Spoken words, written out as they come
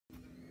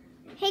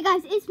Hey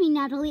guys, it's me,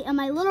 Natalie, and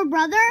my little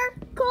brother,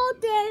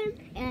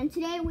 Colton. And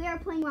today we are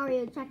playing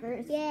Mario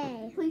Checkers.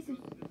 Yay. Please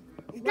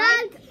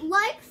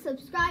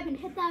subscribe, and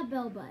hit that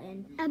bell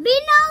button. And be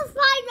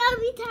notified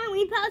every time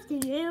we post a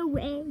new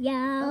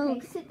video.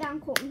 Okay, sit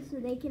down, Colton, so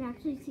they can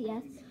actually see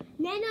us.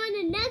 Then on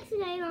the next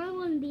day, I'm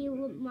going to be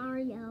with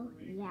Mario.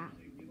 Yeah.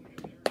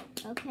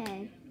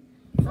 Okay.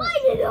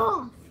 Fight it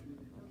off!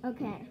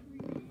 Okay.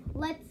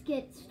 Let's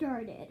get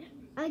started.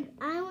 I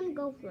want to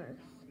go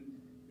first.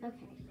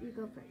 Okay, you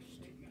go first.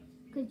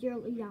 Because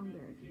you're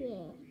younger.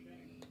 Yeah.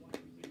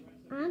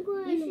 I'm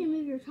going You should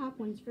move your top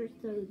ones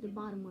first so the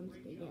bottom ones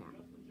can get out.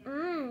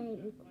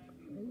 I'm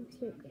going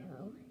to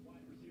go.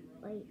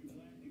 Wait.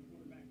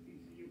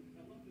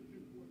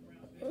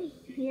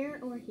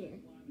 Here or here?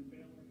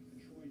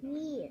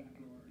 Here.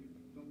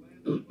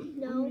 I'm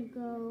No. gonna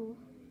go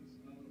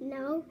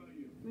No.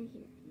 right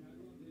here.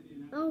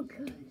 Oh,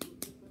 good.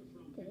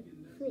 Okay.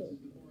 3,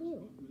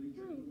 2,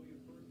 1.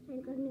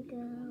 I'm going to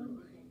go.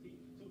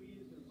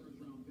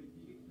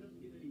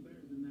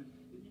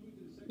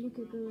 You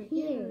could go right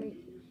here. Right.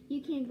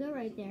 You can't go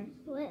right there.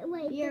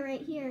 Wait. You're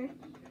right here,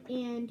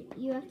 and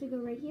you have to go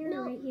right here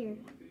or right here.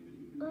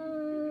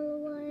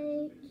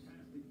 Like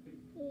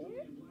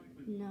here?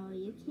 No,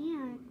 you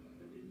can't.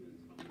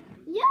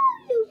 No,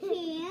 you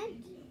can't.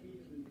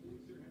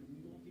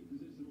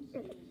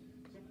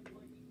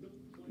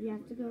 You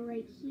have to go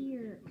right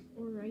here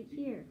or right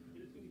here.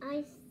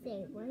 I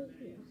stay right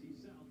here.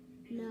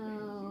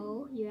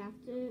 No, you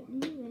have to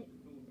move it.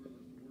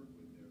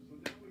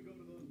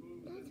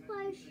 That's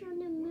why I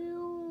shouldn't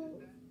move.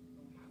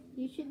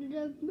 You shouldn't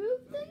have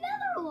moved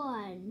another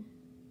one.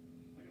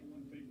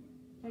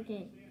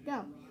 Okay,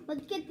 go.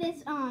 Let's get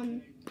this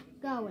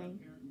going.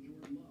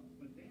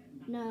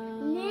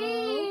 No.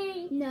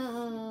 Next.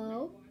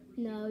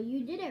 No,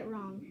 you did it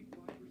wrong.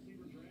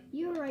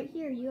 You're right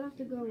here. You have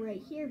to go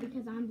right here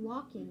because I'm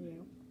blocking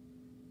you.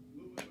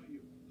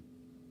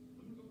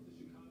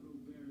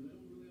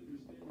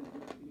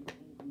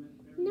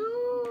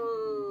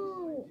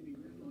 No.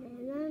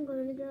 And I'm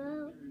going to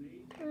go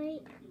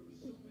right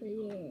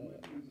here.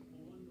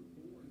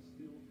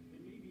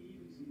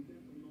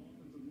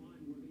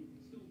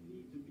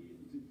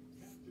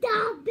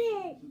 Stop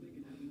it!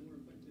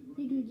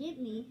 You can get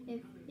me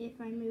if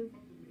I move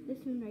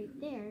this one right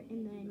there,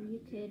 and then you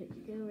could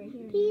go right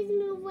here. Please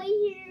move right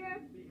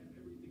here.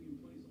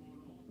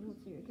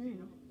 What's your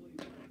turn?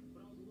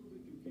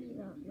 You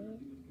got me.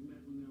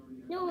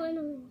 No, I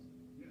know.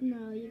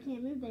 No, you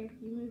can't move there.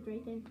 You moved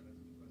right there.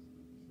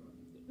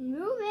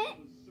 Move it.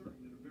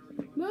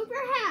 Move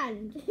your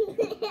hand.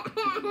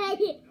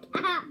 You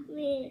got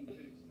me.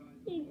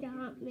 You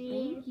got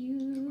me. Thank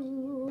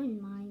you.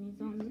 And mine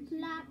is on the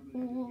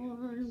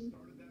platform.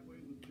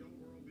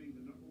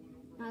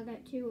 I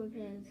got 2 of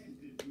his.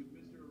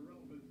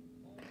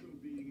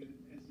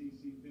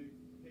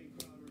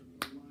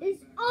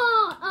 It's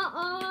all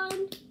on.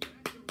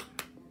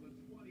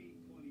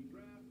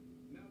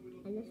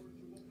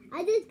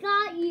 I just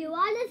got you.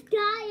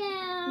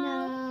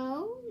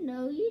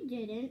 No, you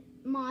didn't.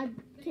 My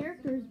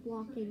character's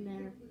blocking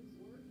there.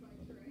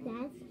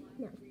 That's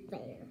not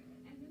fair.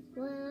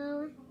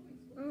 Well,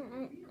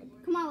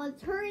 Come on,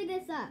 let's hurry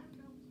this up.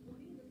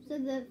 So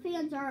the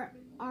fans are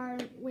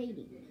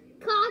waiting.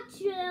 caught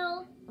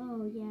you.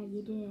 Oh, yeah,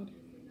 you did.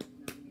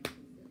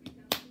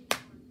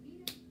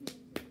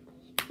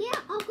 Yeah,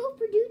 I'll go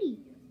for duty.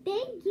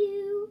 Thank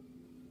you.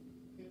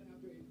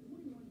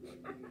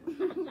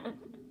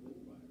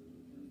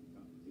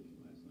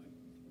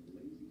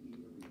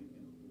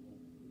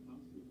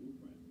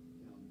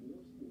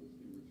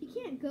 You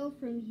can't go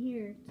from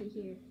here to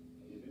here.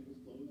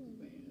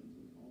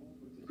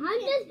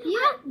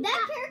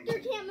 That character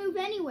can't move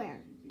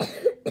anywhere.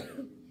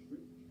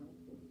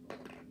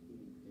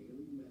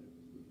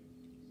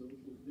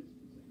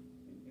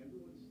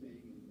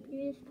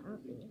 You just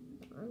got me.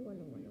 I'm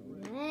gonna run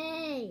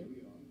away.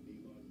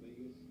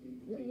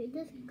 You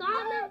just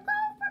got me. Go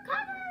for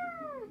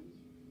cover.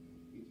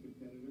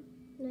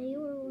 No, you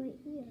were right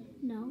here.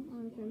 No,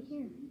 I was right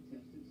here.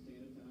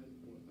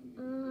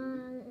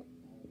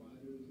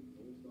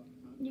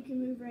 You can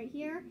move right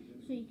here,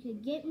 so you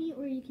could get me,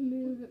 or you can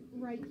move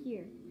right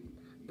here.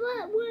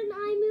 But when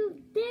I move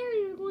there,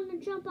 you're going to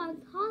jump on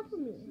top of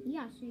me.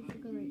 Yeah, so you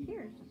should go right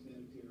here.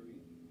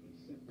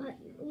 But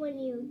when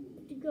you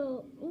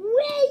go,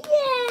 yay!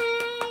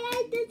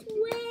 I just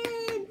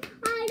win!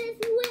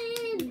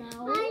 No.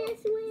 I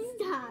just win!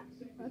 Stop.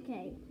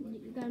 Okay,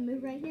 you gotta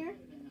move right here.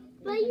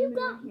 But you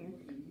got, right here.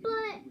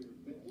 but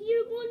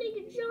you're going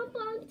to jump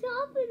on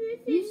top of this.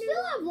 You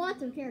still have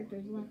lots of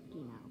characters left,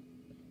 you know.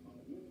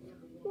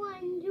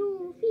 1,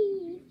 2,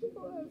 3,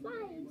 4, 5,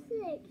 6,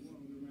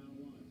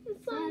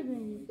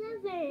 7.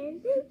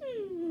 7.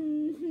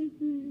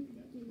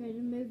 You're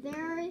gonna move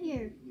there or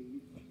here.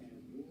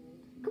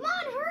 Come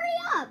on, hurry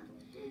up!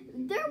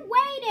 They're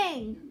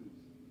waiting.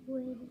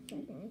 Wait a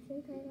second, I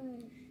think I got a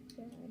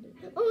strategy.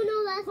 Oh no,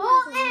 that's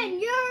Colton, not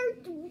you're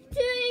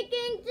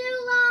taking too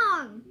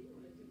long.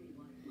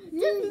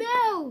 Just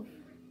move.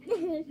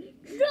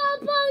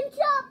 Drop on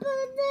top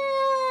of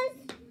this!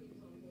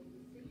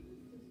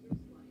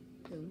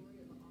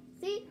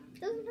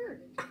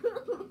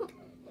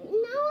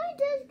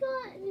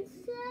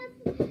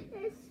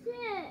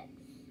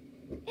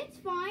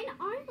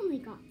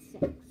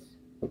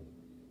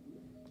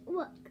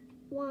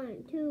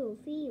 1, 2,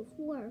 3,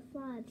 4,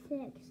 5,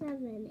 6,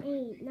 7,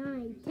 8,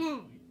 9,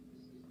 10.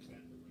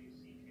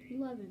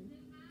 11.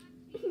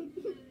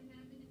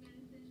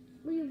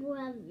 Leave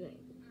 11.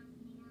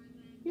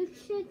 You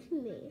tricked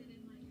me.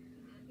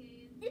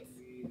 It's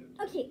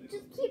okay.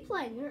 Just keep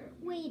playing. We're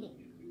waiting.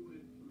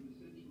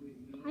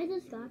 I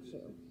just got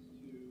you.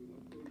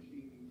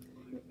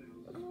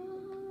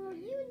 Oh,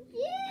 you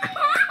did.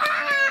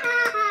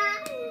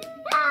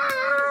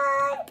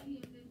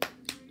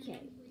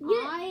 Okay.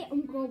 I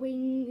am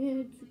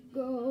going to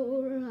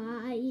go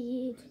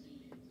right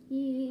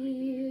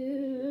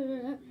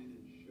here.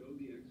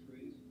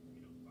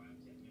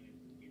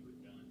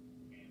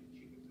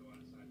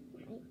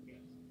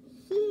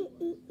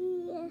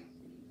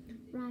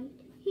 Right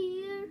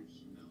here.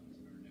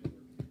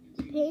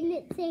 Playing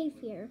it safe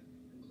here.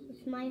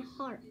 It's my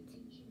heart.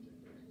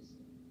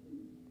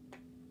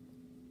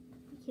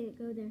 You can't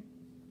go there.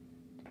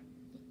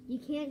 You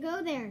can't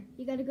go there.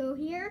 You gotta go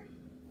here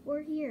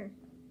or here.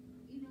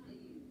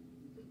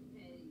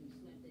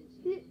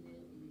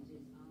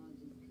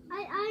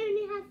 I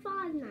only have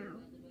 5 now.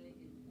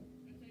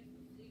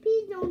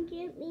 Please don't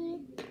get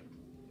me.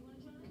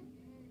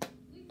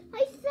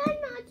 I said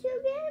not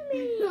to get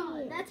me.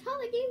 No, that's how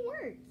the game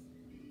works.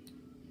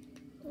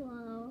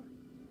 Wow.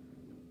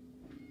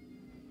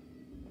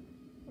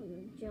 I'm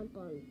gonna jump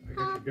on. I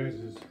got you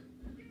guys'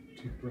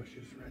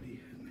 toothbrushes ready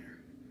in there.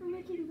 We're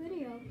making a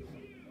video.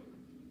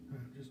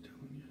 I'm just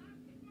telling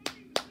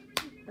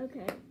you.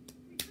 Okay.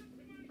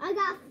 I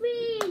got 3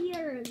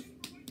 years.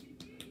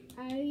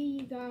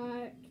 I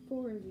got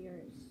 4 of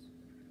yours.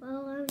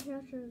 Well, I'm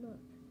not sure.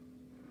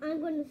 I'm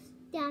gonna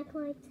stack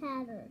my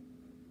tatter.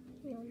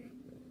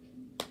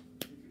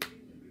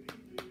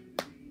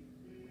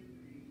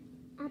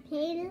 I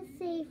played it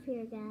safe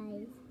here,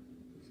 guys.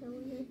 So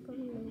we're just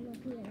gonna leave it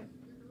here.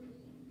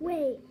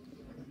 Wait,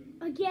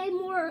 a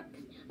game works.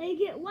 I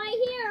get right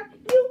here.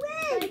 You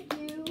win. Thank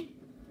you.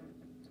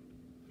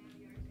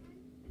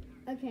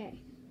 Okay.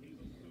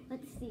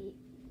 Let's see.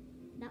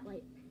 That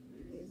light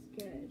is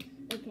good.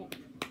 Okay.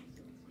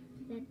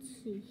 Let's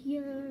see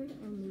here.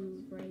 I'll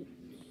move right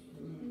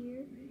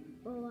here.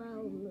 Oh,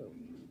 I'll move.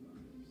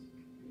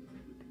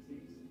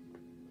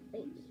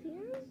 Wait,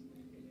 here?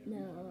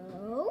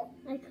 No.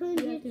 I couldn't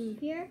You have get to move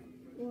here,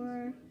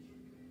 or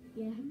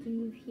you have to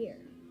move here.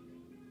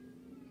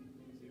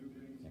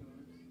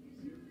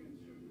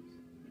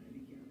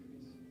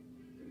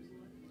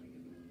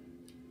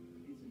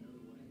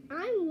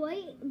 I'm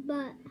right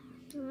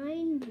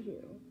behind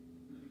you.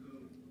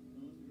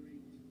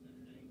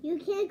 You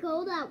can't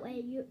go that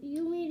way.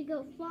 You need to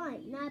go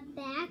front, not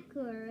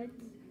backwards.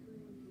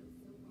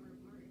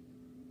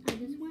 I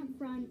just went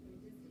front.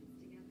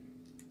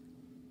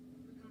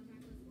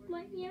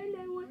 My hand,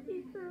 I want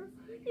you to.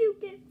 You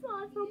get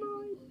sauce on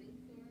mine.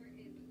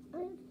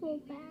 I'm so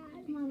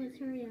bad. Come on, let's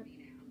hurry up.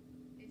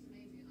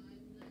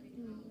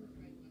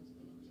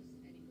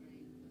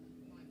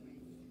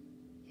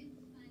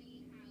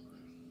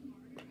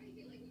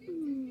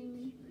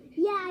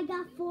 Yeah, I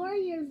got 4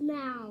 years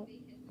now.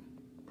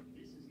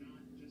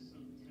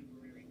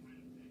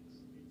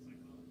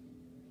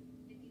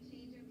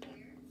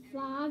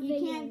 Five You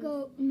years. can't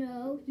go.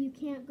 No, you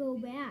can't go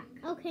back.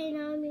 Okay,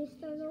 now I need to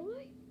start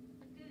over.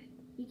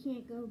 You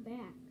can't go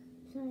back.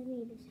 So I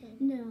need to start.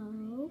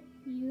 No,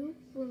 you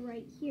were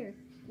right here.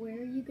 Where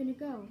are you gonna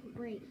go?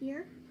 Right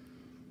here?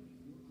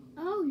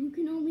 Oh, you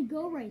can only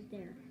go right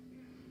there.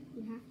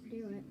 You have to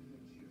do it.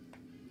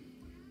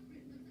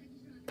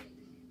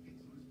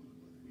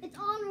 It's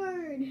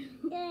onward!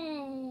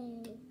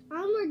 Yay!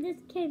 Onward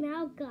just came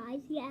out,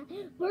 guys. Yeah,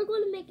 we're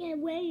going to make a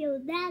video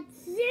that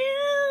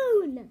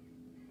soon.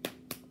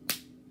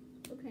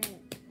 Okay,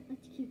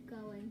 let's keep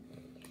going.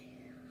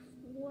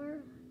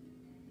 4.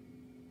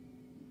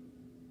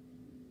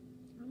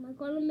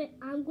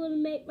 I'm gonna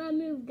make my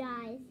move,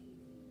 guys.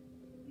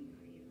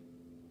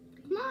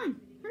 Come on,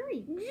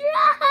 hurry!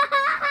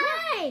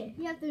 Hey!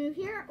 You have to move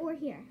here or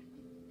here.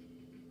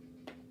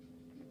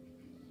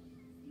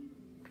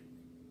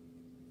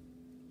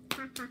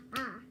 Ha ha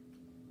ha.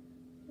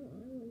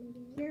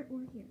 Here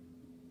or here.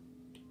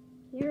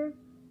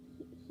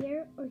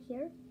 Here or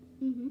here?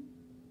 Mm-hmm.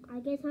 I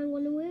guess I'm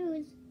gonna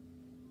lose.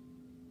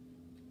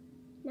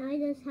 Now I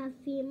just have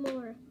 3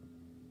 more.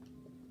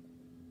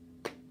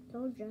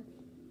 Told you.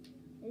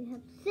 I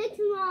have 6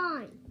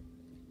 more.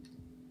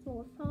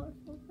 4, 5,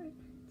 6,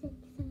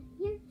 7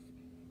 years.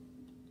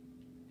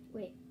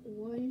 Wait,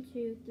 1,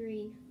 2,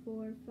 3,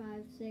 4, 5,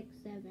 6,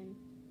 7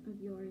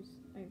 of yours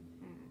I have.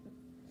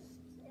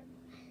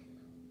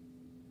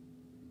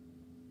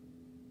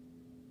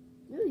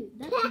 Ooh,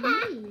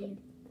 that's me.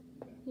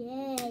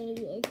 Yay,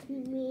 it's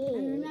me.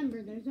 And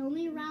remember, there's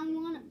only one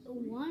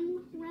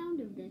round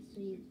of this, so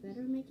you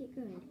better make it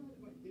good.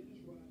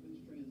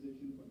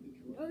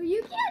 Oh,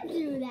 you can't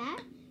do that.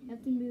 You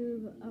have to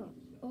move.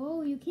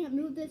 Oh, you can't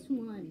move this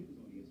one.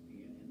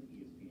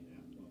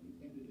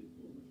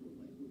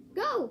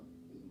 Go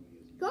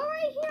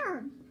right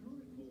here.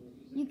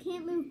 You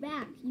can't move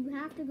back. You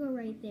have to go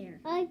right there.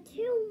 I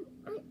do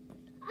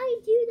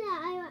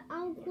that.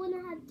 I'm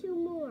gonna have 2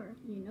 more.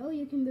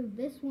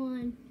 this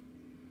one.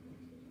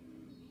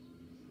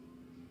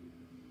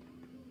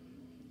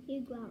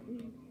 You got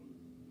me.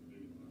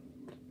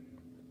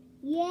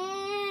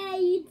 Yeah,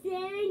 you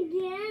didn't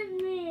get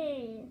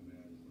me.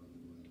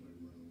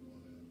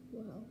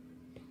 Whoa.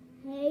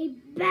 Hey,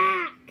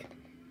 back!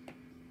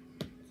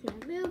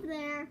 Can't move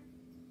there.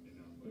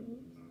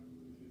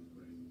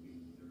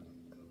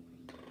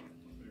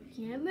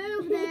 Can't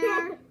move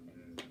there.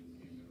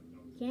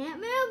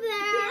 Can't move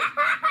there.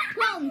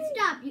 Colton,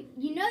 stop.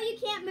 You know you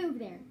can't move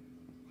there.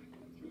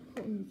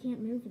 Colton, you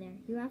can't move there.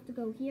 You have to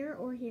go here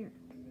or here.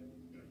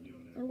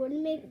 I'm going to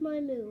make my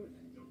move.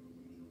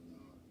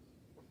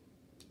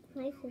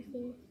 Hi,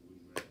 Sissy.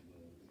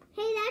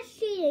 Hey, that's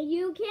cheating.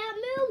 You can't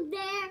move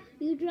there.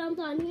 You jumped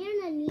on here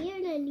and then here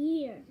and then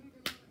here.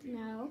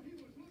 No.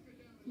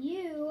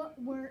 You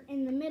were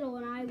in the middle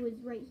and I was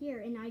right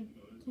here and I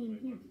came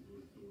here.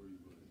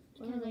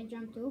 Because I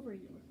jumped over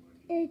you.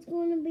 It's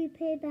going to be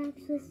payback,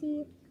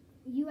 Sissy.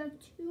 You have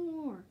 2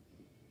 more.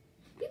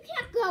 You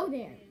can't go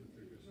there.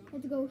 You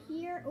have to go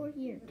here or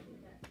here.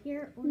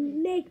 Here or here.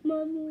 Make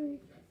my move.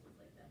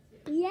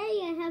 Yay,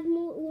 I have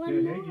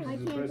one more. Hages I is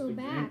the can't best go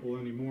back. example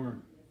anymore.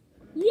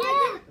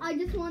 Yeah! I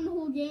just won the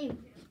whole game.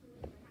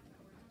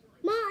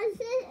 Mom,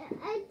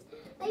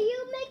 are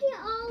you making it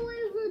all the way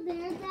over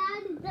there,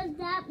 Dad? Does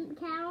that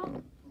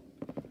count?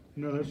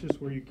 No, that's just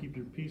where you keep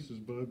your pieces,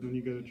 bud. Then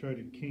you got to try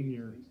to king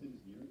your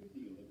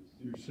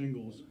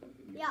singles.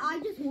 Yeah, I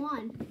just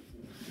won.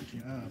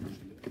 Yeah.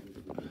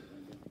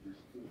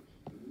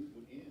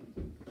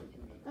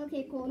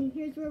 Okay, Colton,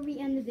 here's where we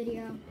end the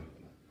video.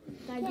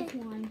 I just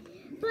won.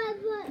 But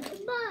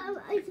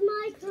it's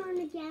my turn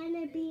again.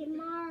 I beat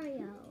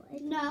Mario.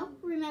 No,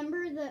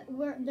 remember that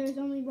there's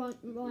only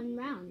one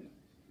round.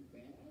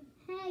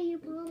 Hey, you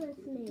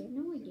promised me.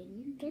 No, I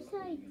didn't. Yes,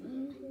 I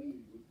did.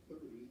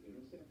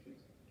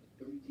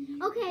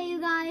 Okay, you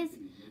guys,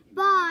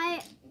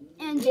 bye.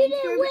 And You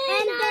didn't win.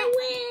 I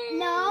win.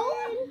 No,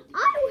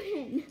 I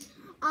win.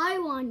 I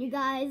won, you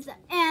guys.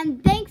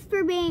 And thanks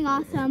for being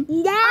awesome.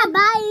 Yeah,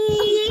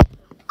 bye.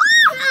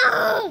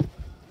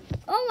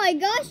 Oh my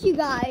gosh, you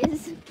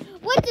guys.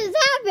 What just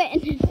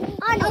happened?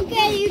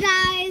 Okay, you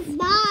guys.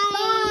 Bye.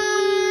 Bye.